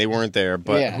the thing. They weren't there,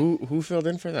 but Yeah. who filled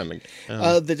in for them?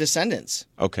 The Descendants.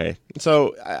 Okay,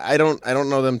 so I don't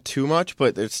know them too much,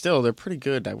 but they're pretty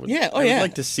good. I would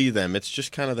like to see them. It's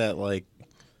just kind of that like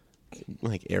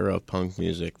era of punk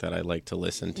music that I like to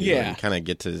listen to. Yeah. And kind of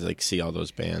get to like see all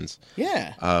those bands.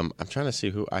 Yeah. I'm trying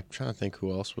to think who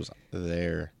else was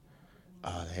there.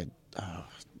 I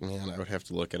would have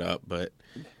to look it up, but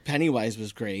Pennywise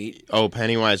was great. oh,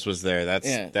 Pennywise was there.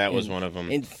 That was one of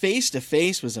them. And Face to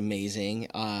Face was amazing.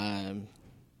 And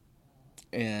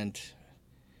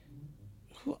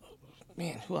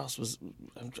who else was?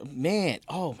 Man,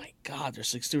 oh my God,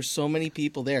 there's so many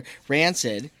people there.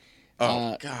 Rancid.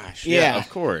 Oh gosh, yeah. of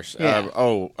course.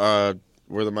 Yeah.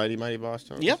 Were the Mighty Mighty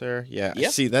Bosstones Yep. there? Yeah.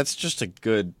 Yep. See, that's just a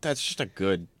good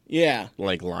Yeah.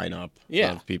 like lineup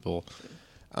Yeah. of people.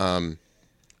 I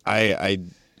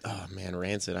Oh man,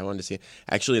 Rancid! I wanted to see.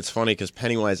 Actually, it's funny because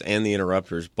Pennywise and the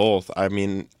Interrupters both. I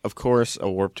mean, of course, a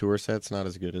Warped Tour set's not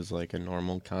as good as like a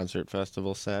normal concert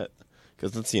festival set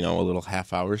because it's a little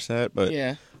half-hour set. But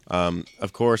Yeah.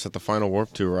 Of course, at the final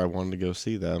Warped Tour, I wanted to go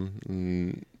see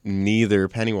them. Neither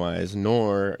Pennywise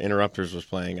nor Interrupters was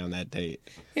playing on that date.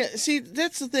 Yeah, see,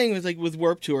 that's the thing with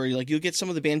Warped Tour. You'll get some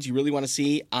of the bands you really want to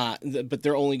see, but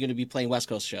they're only going to be playing West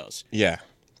Coast shows. Yeah.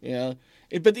 You know,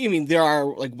 but I mean, there are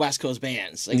like West Coast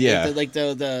bands, like Yeah.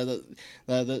 the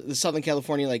Southern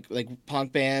California like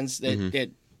punk bands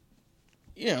that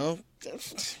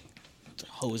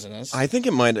hosing us. I think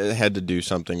it might have had to do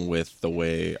something with the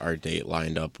way our date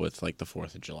lined up with like the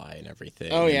 4th of July and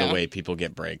everything. Oh, and yeah. the way people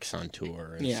get breaks on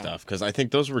tour and Yeah. stuff. Because I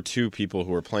think those were two people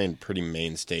who were playing pretty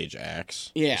main stage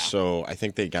acts. Yeah. So I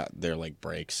think they got their like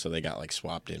breaks. So they got like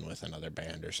swapped in with another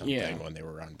band or something Yeah. when they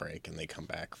were on break and they come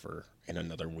back in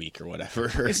another week or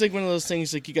whatever. It's like one of those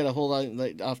things like you got to hold on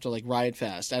like, off to like Riot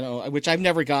Fest. I don't know, which I've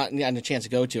never gotten a chance to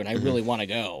go to, and I really want to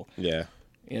go. Yeah.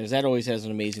 That always has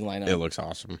an amazing lineup. It looks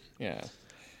awesome. Yeah.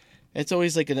 It's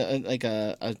always like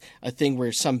a thing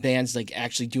where some bands like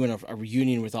actually doing a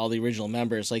reunion with all the original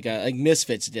members, like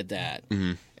Misfits did that,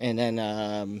 and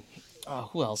then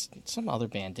who else? Some other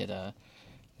band did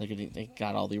they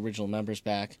got all the original members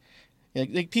back.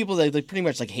 Like people that like pretty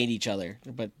much like hate each other,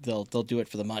 but they'll do it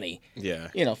for the money. Yeah.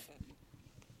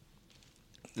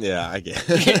 Yeah, I get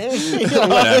it.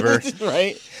 Whatever.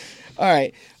 Right. All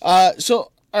right.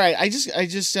 All right, I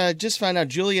just found out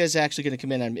Julia is actually going to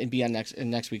come in and be on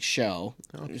next week's show.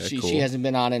 Okay, she cool. hasn't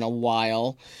been on in a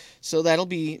while, so that'll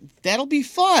be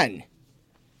fun.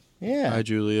 Yeah. Hi,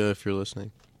 Julia, if you're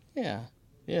listening. Yeah.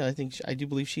 I do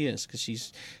believe she is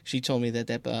because she told me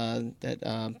that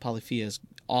Polyphia is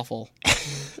awful.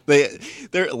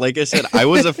 They're like I said, I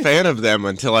was a fan of them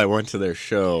until I went to their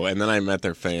show, and then I met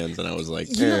their fans, and I was like,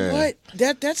 You know what?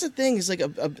 That's the thing. Is like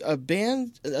a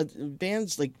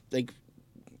band's like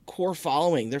core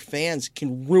following, their fans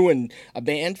can ruin a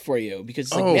band for you because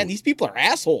it's like, man, these people are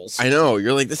assholes. I know.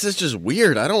 You're like, this is just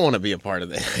weird. I don't want to be a part of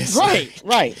this.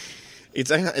 Right.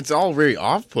 It's all very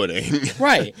off-putting.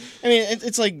 Right. I mean,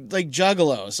 it's like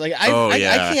juggalos. Like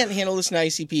I can't handle this in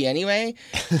ICP anyway.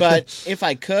 But if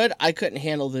I could, I couldn't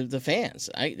handle the fans.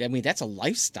 I mean, that's a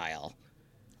lifestyle.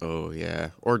 Oh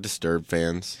yeah, or Disturbed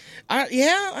fans. I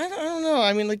don't know.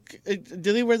 I mean, like,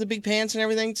 do they wear the big pants and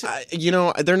everything?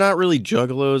 They're not really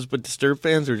juggalos, but Disturbed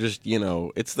fans are just,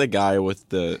 it's the guy with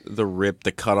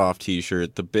the cut off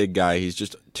T-shirt, the big guy. He's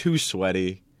just too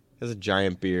sweaty. Has a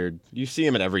giant beard. You see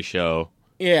him at every show.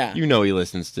 Yeah. He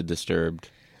listens to Disturbed.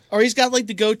 Or he's got like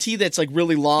the goatee that's like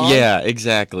really long. Yeah,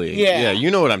 exactly. Yeah, you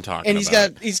know what I'm talking about.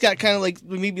 And he's got kind of like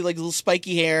maybe like little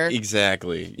spiky hair.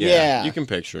 Exactly. Yeah. You can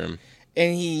picture him.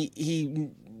 And he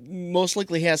most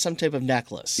likely has some type of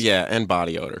necklace. Yeah, and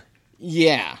body odor.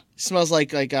 Yeah, smells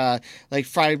like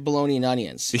fried bologna and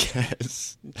onions.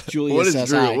 Yes. Julia What says is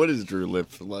Drew? hi. What is Drew Lip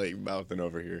like mouthing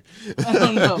over here? I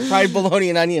don't know. Fried bologna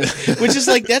and onions, which is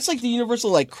like that's like the universal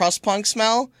like crust punk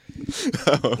smell.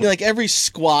 Like every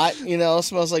squat,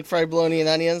 smells like fried bologna and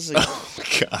onions. Like, Oh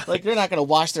God. like they're not gonna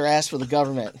wash their ass for the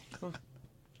government.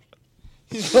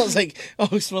 He smells like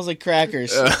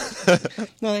crackers.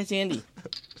 No, that's Andy.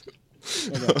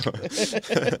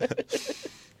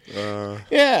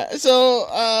 Yeah,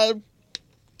 so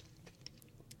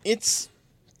it's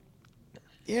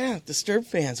Disturbed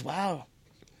fans. Wow.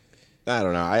 I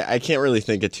don't know. I can't really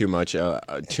think of too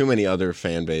many other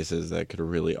fan bases that could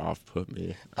really off-put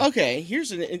me. Okay,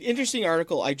 here's an interesting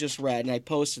article I just read, and I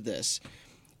posted this.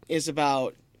 Is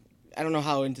about I don't know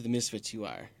how into the Misfits you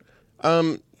are.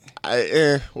 Like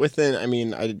I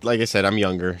said, I'm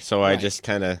younger, so Right. I just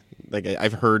kind of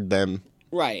I've heard them.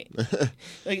 Right.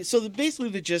 So basically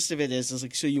the gist of it is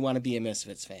like so you want to be a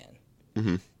Misfits fan.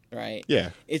 Mm-hmm. Right? Yeah.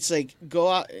 It's like go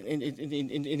out and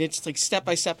it's like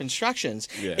step-by-step instructions.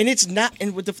 Yeah. And it's not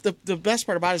and what the best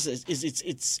part about it is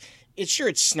it's sure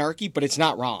it's snarky, but it's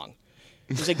not wrong.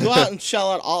 It's like go out and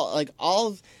shell out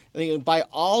buy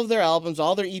all of their albums,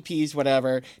 all their EPs,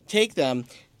 whatever, take all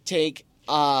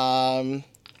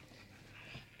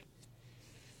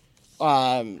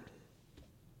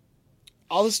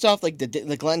the stuff like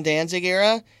the Glenn Danzig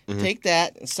era, take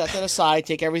that and set that aside,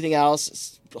 take everything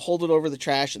else, hold it over the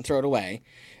trash and throw it away.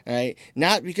 All right?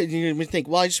 Not because you're going to think,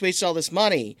 well, I just wasted all this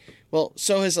money. Well,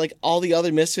 so has like all the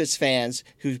other Misfits fans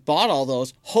who bought all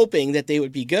those hoping that they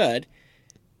would be good,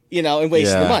 and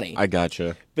wasting the money. I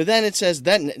gotcha. But then it says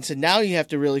now you have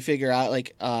to really figure out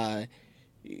are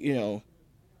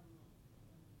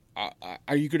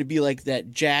you going to be like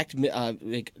that jacked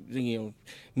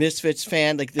Misfits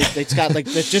fan that's got like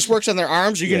that just works on their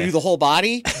arms? Are you going to do the whole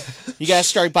body? You gotta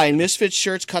start buying Misfits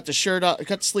shirts. Cut the shirt off,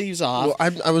 cut the sleeves off.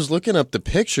 Well, I was looking up the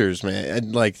pictures, man.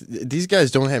 And, like, these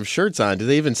guys don't have shirts on. Do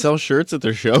they even sell shirts at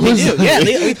their shows? They do, yeah.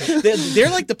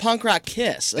 They're like the punk rock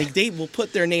Kiss. Like, they will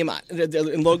put their name on, their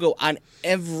logo on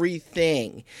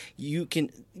everything you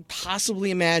can possibly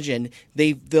imagine.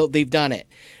 They've done it,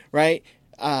 right?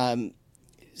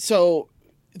 So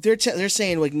they're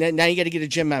saying, like, now you got to get a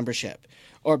gym membership,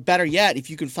 or better yet,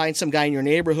 if you can find some guy in your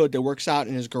neighborhood that works out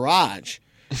in his garage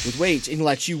with weights and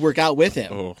lets you work out with him.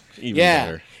 Oh, even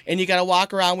better. And you got to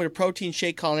walk around with a protein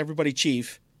shake calling everybody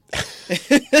chief. But,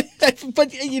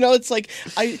 it's like,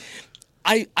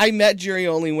 I met Jerry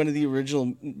Only, one of the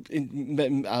original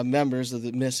members of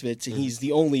the Misfits, and he's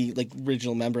the only, like,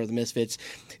 original member of the Misfits.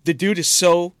 The dude is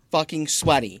so fucking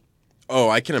sweaty. Oh,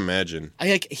 I can imagine.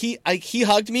 He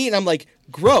hugged me, and I'm like,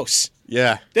 gross.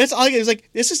 Yeah. That's all I was like,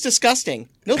 this is disgusting.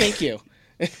 No, thank you.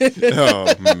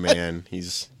 Oh, man.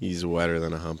 He's wetter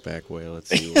than a humpback whale at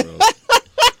SeaWorld.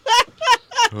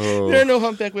 There are no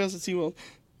humpback whales at SeaWorld.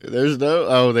 There's no...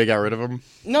 Oh, they got rid of them?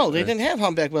 No, they didn't have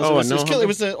humpback whales. Oh, it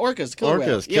was the orcas.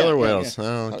 Killer whales.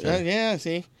 Oh, okay. Yeah,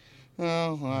 see?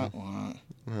 Oh,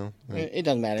 Well, it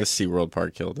doesn't matter. the SeaWorld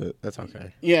park killed it. That's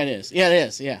okay. Yeah, it is.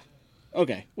 Yeah.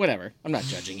 Okay, whatever. I'm not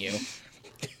judging you.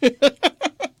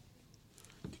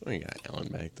 Oh, you got Alan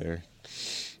back there.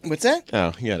 What's that?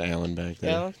 Oh, you got Alan back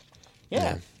there.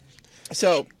 Yeah.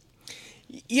 So,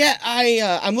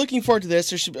 yeah, I'm looking forward to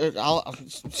this. As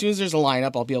soon as there's a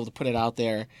lineup, I'll be able to put it out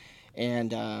there.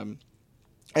 And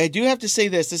I do have to say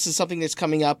this. This is something that's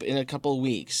coming up in a couple of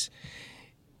weeks.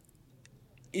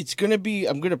 It's going to be...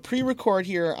 I'm going to pre-record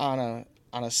here on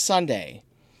a Sunday,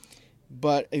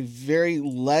 but a very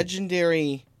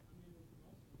legendary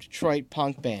Detroit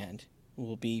punk band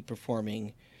will be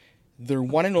performing their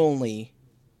one and only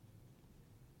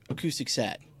acoustic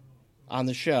set on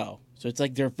the show. So it's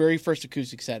like their very first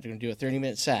acoustic set. They're going to do a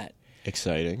 30-minute set.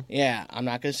 Exciting. Yeah, I'm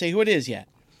not going to say who it is yet,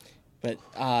 but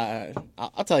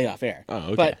I'll tell you off air.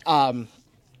 Oh, okay. But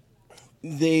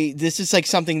this is like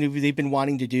something that they've been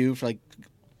wanting to do for like a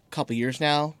couple years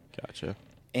now. Gotcha.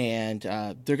 And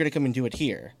they're going to come and do it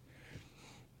here,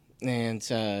 and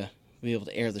be able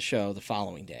to air the show the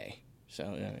following day.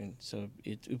 So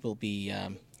it will be.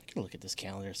 I'm gonna look at this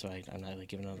calendar so I'm not like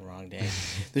giving it the wrong day.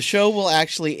 The show will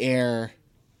actually air.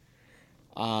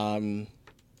 No,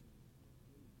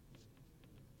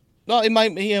 it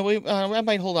might. Yeah, I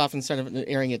might hold off instead of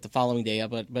airing it the following day.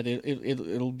 But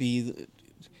it'll be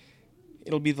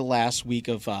the last week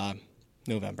of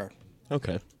November.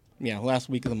 Okay. Yeah, last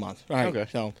week of the month. All right. Okay.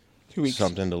 So 2 weeks.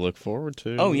 Something to look forward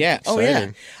to. Oh, yeah. Exciting. Oh,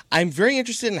 yeah. I'm very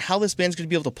interested in how this band's going to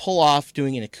be able to pull off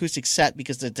doing an acoustic set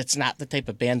because that's not the type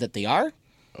of band that they are.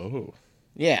 Oh.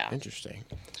 Yeah. Interesting.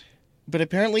 But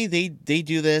apparently they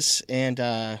do this and,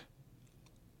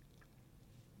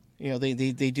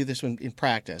 they do this in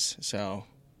practice. So.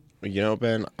 You know,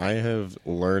 Ben, I have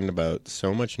learned about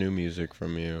so much new music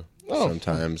from you.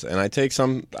 Sometimes, and I take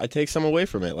some away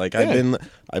from it. Like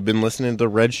I've been listening to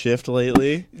Red Shift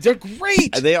lately. They're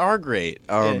great. They are great.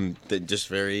 They're just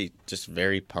very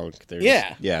punk.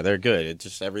 They're they're good. It's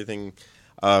just everything.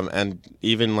 And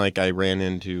even like I ran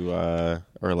into I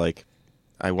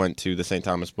went to the St.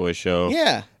 Thomas Boys show.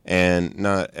 Yeah. I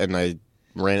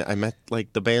met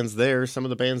like the bands there. Some of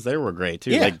the bands there were great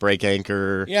too. Yeah. Like Break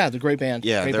Anchor. Yeah, the great band.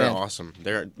 Yeah, great they're band. awesome.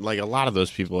 They're like a lot of those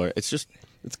people are.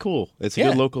 It's cool. It's a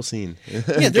good local scene.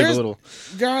 Yeah, there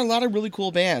are a lot of really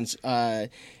cool bands.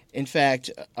 In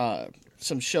fact,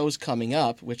 some shows coming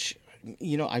up, which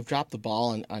I've dropped the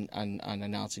ball on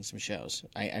announcing some shows.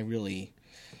 I really,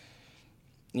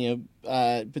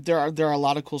 but there are a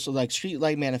lot of cool stuff like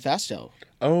Streetlight Manifesto.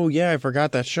 Oh yeah, I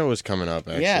forgot that show is coming up.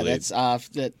 Actually, yeah, that's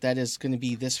that is going to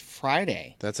be this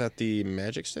Friday. That's at the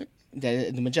Magic Stick.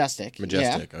 The Majestic.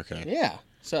 Majestic. Yeah. Okay. Yeah.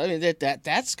 So I mean,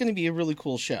 that's going to be a really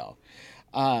cool show.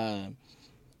 That's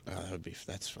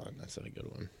fun. That's a good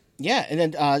one. Yeah, and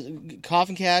then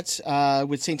Coffin Cats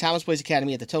with St. Thomas Boys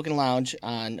Academy at the Token Lounge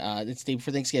on it's the day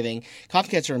before Thanksgiving.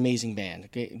 Coffin Cats are an amazing band,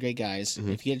 great guys.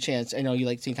 Mm-hmm. If you get a chance, I know you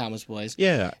like St. Thomas Boys.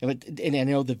 Yeah, and I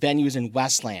know the venue is in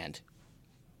Westland.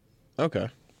 Okay,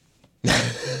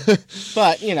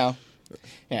 but yeah,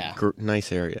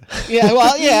 nice area. Yeah,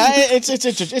 well, yeah, it's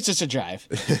just a drive.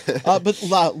 But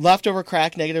Leftover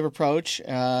Crack, Negative Approach.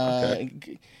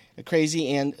 Okay.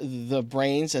 Crazy and the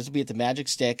Brains. That's be at the Magic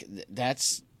Stick.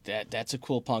 That's a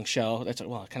cool punk show. That's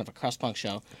kind of a crust punk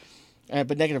show.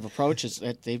 But Negative Approach is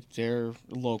that they're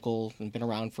local and been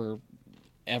around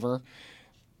forever.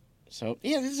 So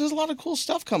yeah, there's a lot of cool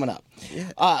stuff coming up.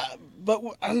 Yeah. But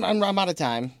I'm out of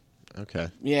time. Okay.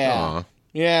 Yeah. Aww.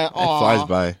 Yeah. Aww. It flies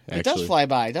by. Actually. It does fly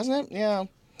by, doesn't it? Yeah.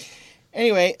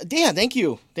 Anyway, Dan, thank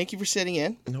you. Thank you for sitting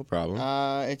in. No problem.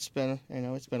 It's been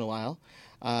a while.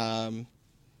 Yeah,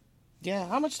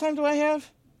 how much time do I have?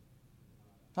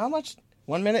 How much?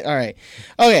 1 minute? All right.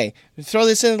 Okay, throw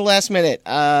this in at the last minute.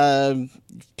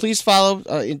 Please follow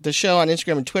the show on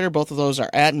Instagram and Twitter. Both of those are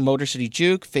at Motor City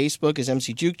Juke. Facebook is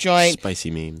MC Juke Joint.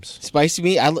 Spicy memes. Spicy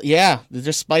meat. Yeah,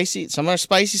 they're spicy. Some are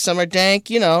spicy, some are dank.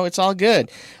 You know, it's all good.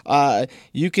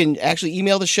 You can actually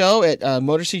email the show at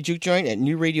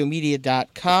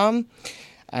motorcityjukejoint@newradiomedia.com.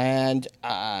 And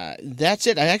that's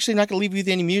it. I'm actually not going to leave you with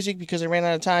any music because I ran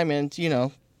out of time. And, you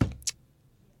know,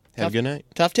 Have a good night.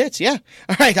 tough tits, yeah.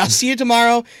 All right, I'll see you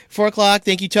tomorrow, 4 o'clock.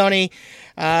 Thank you, Tony.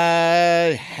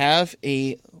 Have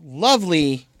a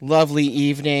lovely, lovely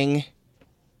evening.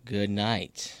 Good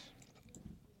night.